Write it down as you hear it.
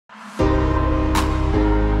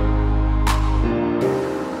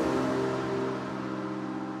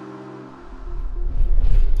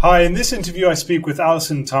Hi, in this interview I speak with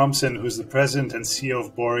Alison Thompson, who's the president and CEO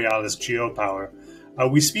of Borealis GeoPower.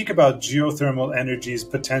 We speak about geothermal energy's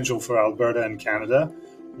potential for Alberta and Canada,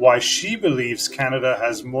 why she believes Canada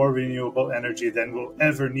has more renewable energy than we'll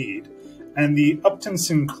ever need, and the Upton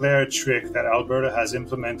Sinclair trick that Alberta has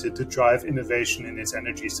implemented to drive innovation in its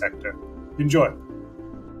energy sector. Enjoy.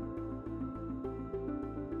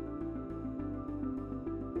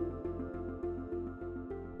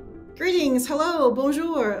 Greetings, hello,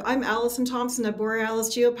 bonjour. I'm Alison Thompson at Borealis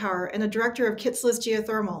GeoPower and a director of Kitsless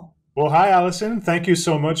Geothermal. Well, hi, Alison. Thank you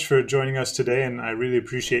so much for joining us today, and I really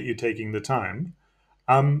appreciate you taking the time.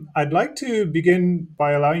 I'd like to begin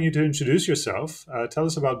by allowing you to introduce yourself. Tell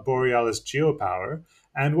us about Borealis GeoPower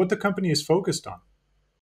and what the company is focused on.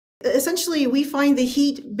 Essentially, we find the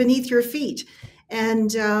heat beneath your feet.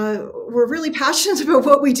 And we're really passionate about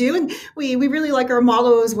what we do, and we really like our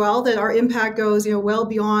motto as well, that our impact goes well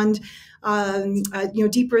beyond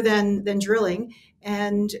deeper than drilling.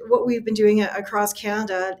 And what we've been doing across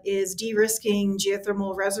Canada is de-risking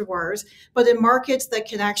geothermal reservoirs, but in markets that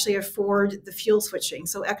can actually afford the fuel switching,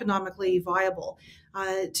 so economically viable.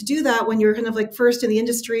 To do that, when you're kind of like first in the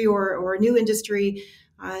industry or a new industry,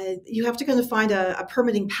 you have to kind of find a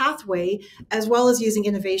permitting pathway as well as using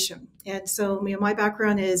innovation. And so my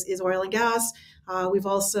background is oil and gas. We've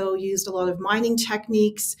also used a lot of mining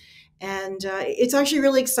techniques. And it's actually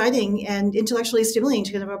really exciting and intellectually stimulating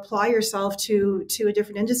to kind of apply yourself to a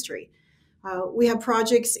different industry. We have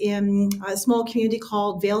projects in a small community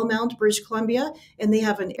called Valemount, British Columbia, and they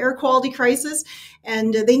have an air quality crisis,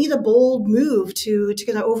 and they need a bold move to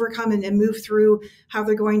kind of overcome and move through how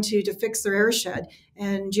they're going to fix their airshed.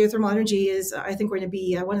 And geothermal energy is, I think, going to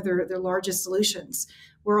be one of their largest solutions.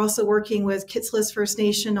 We're also working with Kitsillas First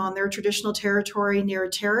Nation on their traditional territory near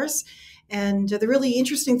Terrace. And the really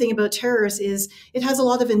interesting thing about Terrace is it has a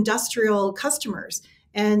lot of industrial customers,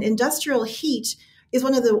 and industrial heat is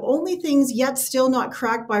one of the only things yet still not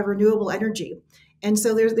cracked by renewable energy. And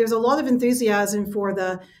so there's a lot of enthusiasm for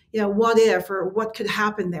the, what if or what could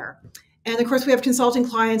happen there. And of course, we have consulting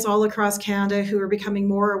clients all across Canada who are becoming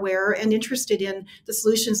more aware and interested in the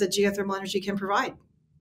solutions that geothermal energy can provide.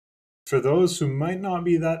 For those who might not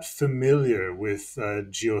be that familiar with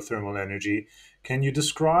geothermal energy, can you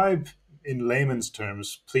describe in layman's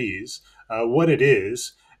terms, please, what it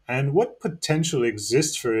is and what potential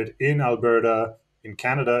exists for it in Alberta, in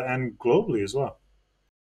Canada, and globally as well?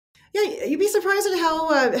 Yeah, you'd be surprised at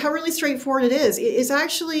how really straightforward it is. It's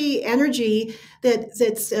actually energy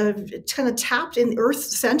that's kind of tapped in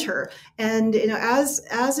Earth's center, and as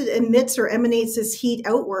it emits or emanates this heat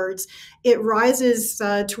outwards, it rises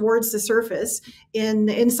towards the surface.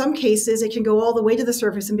 In some cases, it can go all the way to the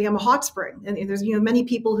surface and become a hot spring. And there's many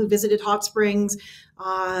people who visited hot springs,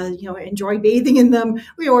 enjoy bathing in them,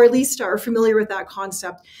 or at least are familiar with that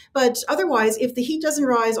concept. But otherwise, if the heat doesn't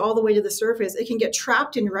rise all the way to the surface, it can get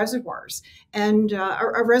trapped in reservoirs. And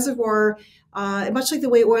a reservoir, much like the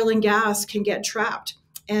way oil and gas can get trapped.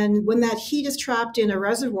 And when that heat is trapped in a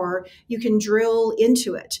reservoir, you can drill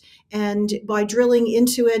into it. And by drilling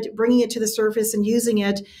into it, bringing it to the surface and using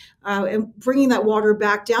it, and bringing that water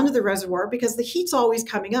back down to the reservoir, because the heat's always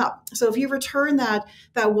coming up. So if you return that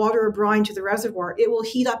water or brine to the reservoir, it will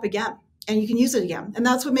heat up again and you can use it again. And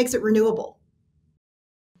that's what makes it renewable.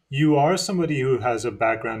 You are somebody who has a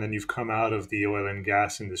background and you've come out of the oil and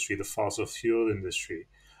gas industry, the fossil fuel industry.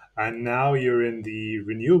 And now you're in the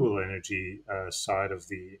renewable energy side of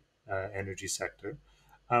the energy sector.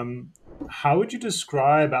 How would you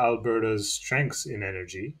describe Alberta's strengths in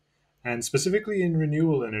energy, and specifically in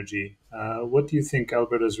renewable energy? What do you think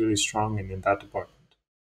Alberta is really strong in that department?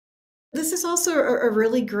 This is also a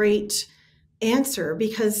really great answer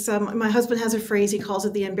because my husband has a phrase, he calls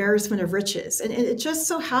it the embarrassment of riches. And it just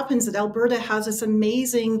so happens that Alberta has this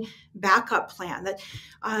amazing backup plan that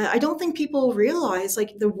I don't think people realize,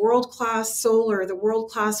 like the world-class solar, the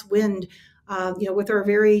world-class wind, with our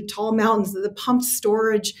very tall mountains, the pumped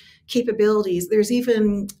storage capabilities. There's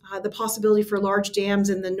even the possibility for large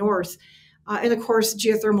dams in the north. And of course,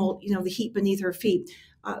 geothermal, the heat beneath our feet.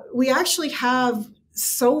 We actually have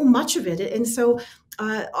so much of it. And so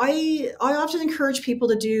I often encourage people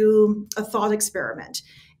to do a thought experiment.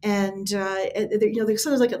 And, there's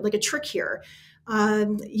sort of like a trick here.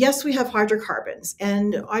 Yes, we have hydrocarbons,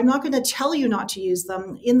 and I'm not going to tell you not to use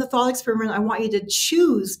them. In the thought experiment, I want you to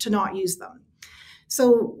choose to not use them.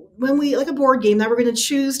 So when we, like a board game, now we're going to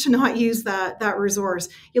choose to not use that resource.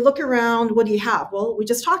 You look around, what do you have? Well, we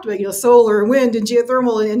just talked about, solar and wind and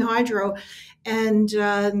geothermal and hydro. and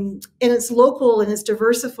it's local and it's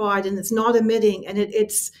diversified and it's not emitting, and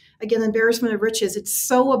it's again embarrassment of riches. It's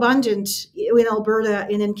so abundant in Alberta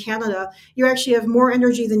and in Canada. You actually have more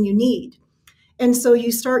energy than you need, and so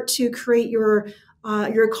you start to create your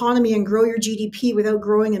economy and grow your GDP without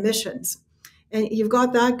growing emissions. And you've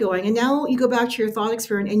got that going. And now you go back to your thought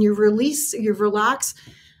experiment and you relax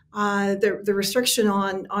the restriction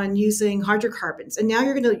on using hydrocarbons. And now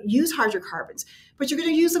you're going to use hydrocarbons, but you're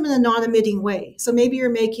going to use them in a non-emitting way. So maybe you're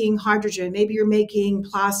making hydrogen, maybe you're making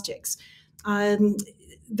plastics. Um,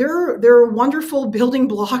 they're wonderful building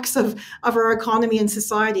blocks of our economy and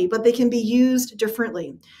society, but they can be used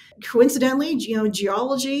differently. Coincidentally,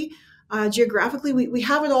 geology, geographically, we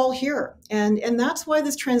have it all here. And that's why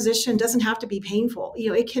this transition doesn't have to be painful.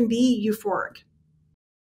 It can be euphoric.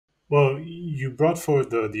 Well, you brought forward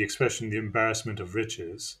the expression "the embarrassment of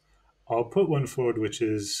riches." I'll put one forward, which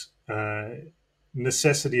is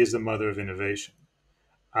necessity is the mother of innovation.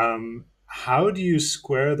 How do you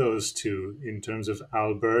square those two in terms of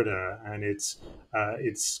Alberta and its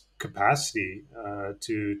capacity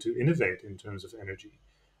to innovate in terms of energy?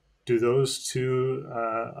 Do those two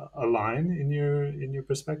align in your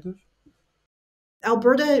perspective?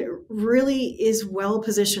 Alberta really is well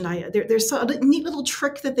positioned. There's a neat little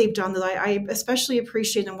trick that they've done that I especially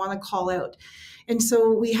appreciate and want to call out. And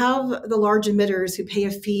so we have the large emitters who pay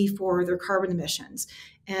a fee for their carbon emissions,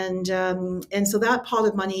 and so that pot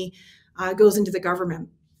of money goes into the government.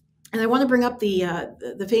 And I want to bring up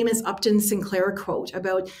the famous Upton Sinclair quote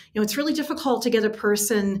about, it's really difficult to get a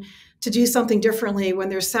person to do something differently when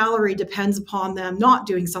their salary depends upon them not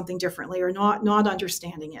doing something differently or not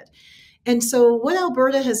understanding it. And so what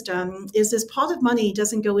Alberta has done is this pot of money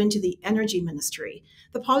doesn't go into the energy ministry.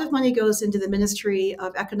 The pot of money goes into the Ministry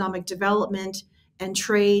of Economic Development and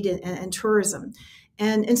Trade and Tourism.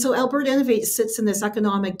 And so Alberta Innovate sits in this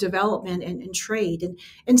economic development and trade.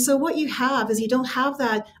 And so what you have is you don't have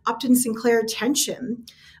that Upton Sinclair tension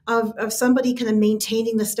of somebody kind of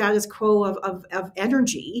maintaining the status quo of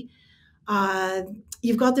energy. uh,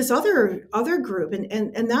 you've got this other group,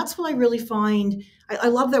 and that's what I really find. I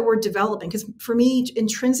love that word development, because for me,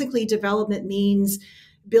 intrinsically, development means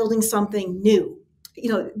building something new,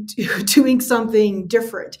 doing something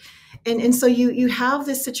different, and so you have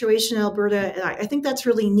this situation in Alberta, and I think that's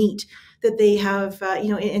really neat that they have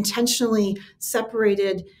intentionally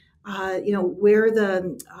separated where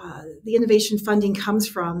the innovation funding comes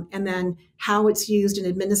from, and then how it's used and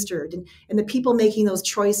administered, and the people making those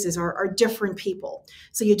choices are different people.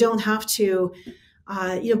 So you don't have to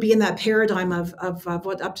be in that paradigm of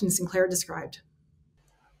what Upton Sinclair described.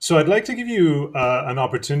 So I'd like to give you an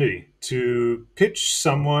opportunity to pitch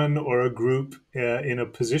someone or a group in a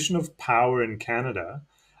position of power in Canada.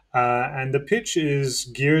 And the pitch is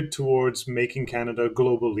geared towards making Canada a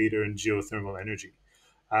global leader in geothermal energy.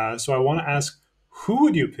 So I want to ask, who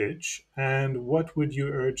would you pitch and what would you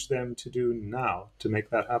urge them to do now to make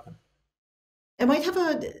that happen? I might have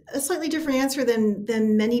a slightly different answer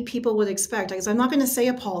than many people would expect, because I'm not going to say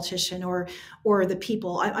a politician or the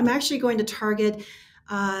people. I'm actually going to target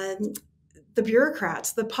uh, the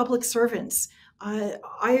bureaucrats, the public servants.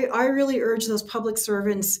 I really urge those public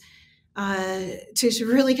servants to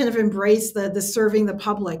really kind of embrace the serving the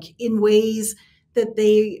public in ways that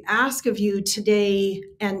they ask of you today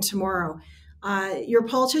and tomorrow. Your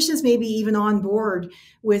politicians may be even on board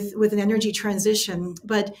with an energy transition,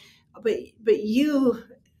 but you,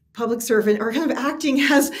 public servant, are kind of acting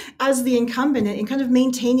as the incumbent and kind of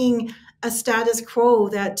maintaining a status quo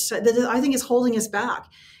that I think is holding us back.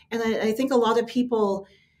 And I think a lot of people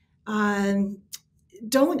um,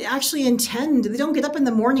 don't actually they don't get up in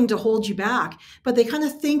the morning to hold you back, but they kind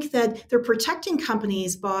of think that they're protecting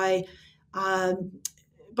companies uh,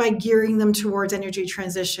 by gearing them towards energy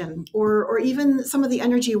transition, or even some of the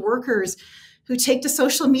energy workers who take to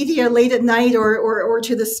social media late at night or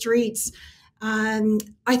to the streets.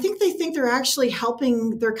 I think they think they're actually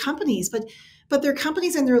helping their companies, but their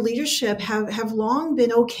companies and their leadership have long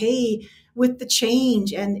been okay with the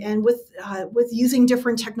change and with using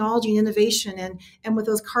different technology and innovation and with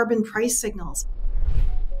those carbon price signals.